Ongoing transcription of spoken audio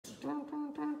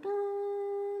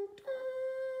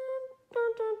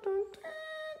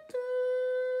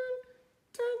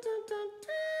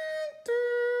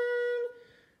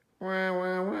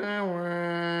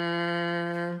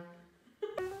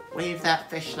Wave that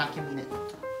fish like you mean it.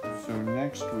 So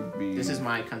next would be... This is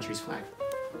my country's flag.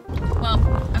 Well,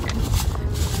 okay.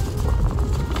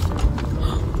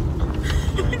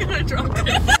 I gotta drop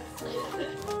it.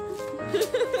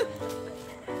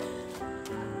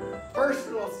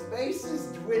 Personal space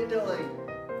is dwindling.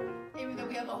 Even though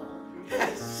we have a hole.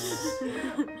 Yes.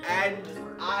 And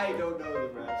I don't know the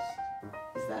rest.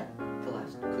 Is that the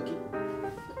last cookie?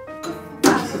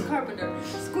 Frazzled carpenter.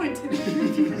 Squinted.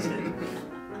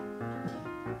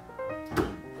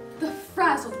 The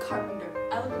frazzled carpenter.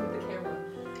 I look into the camera.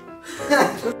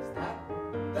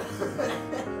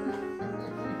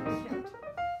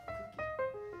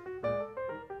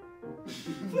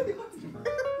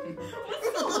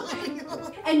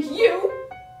 And you,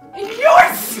 in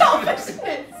your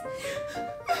selfishness,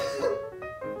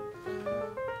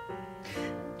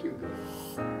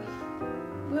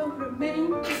 will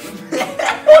remain cookie-less.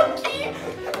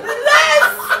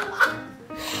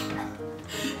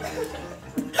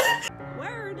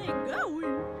 Where are they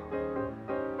going?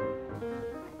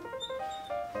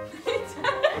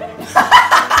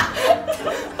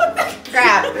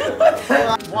 Crap!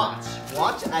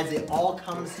 Watch as it all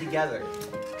comes together.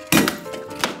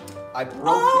 I broke it.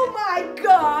 Oh my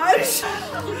gosh!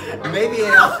 Maybe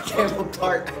an alchemical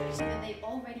tart. And they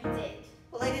already did.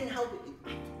 Well, I didn't help you.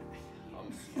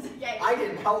 Yeah, I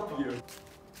didn't help you.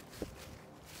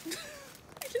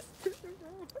 I just did it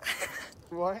wrong.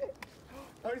 What?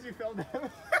 How did you fall down?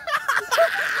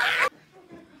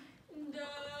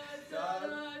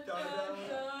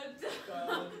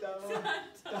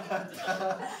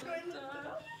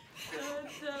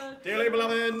 Dearly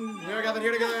beloved, we are gathered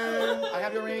here together. I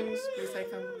have your rings. Please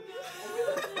take them.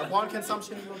 Upon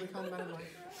consumption, you will become men of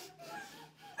life.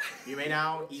 You may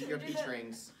now eat your peach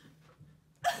rings.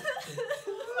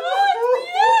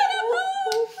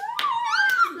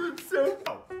 So get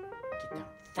that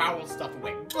foul stuff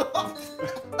away.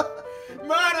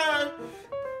 Murder!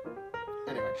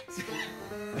 Anyway.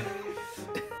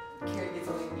 Carrie gets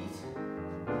only meat.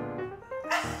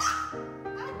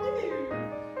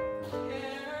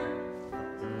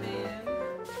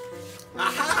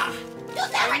 Aha!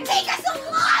 You'll never take us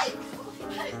alive!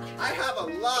 I have a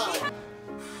love.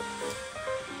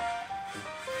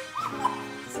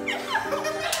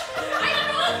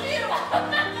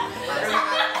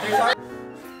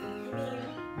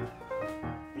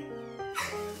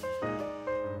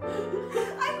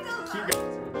 I love you!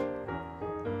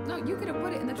 No, you could have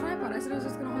put it in the tripod. I said I was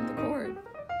just gonna hold the cord.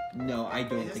 No, I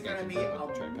don't Is this think I gonna can be put a it on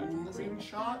the tripod. moving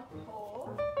shot?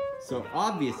 So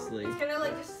obviously, Gonna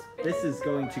like just spin. this is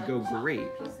going to go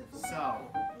great. So,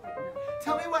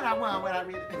 tell me what I want when I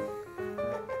read it.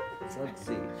 So let's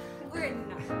see. We're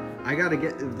not. I gotta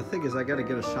get, the thing is I gotta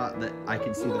get a shot that I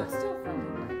can see No, the... it's still from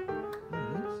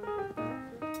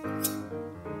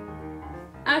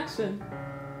Action.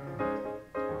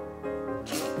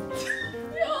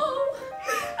 No.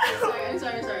 I'm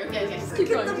sorry. Okay. Just keep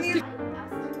going. Just keep...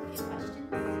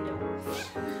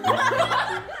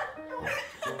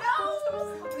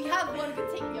 We have one good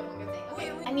thing.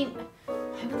 I mean,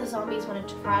 I bet the zombies want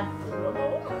to try to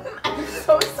home. I'm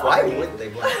so sorry. Why would they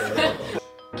want to?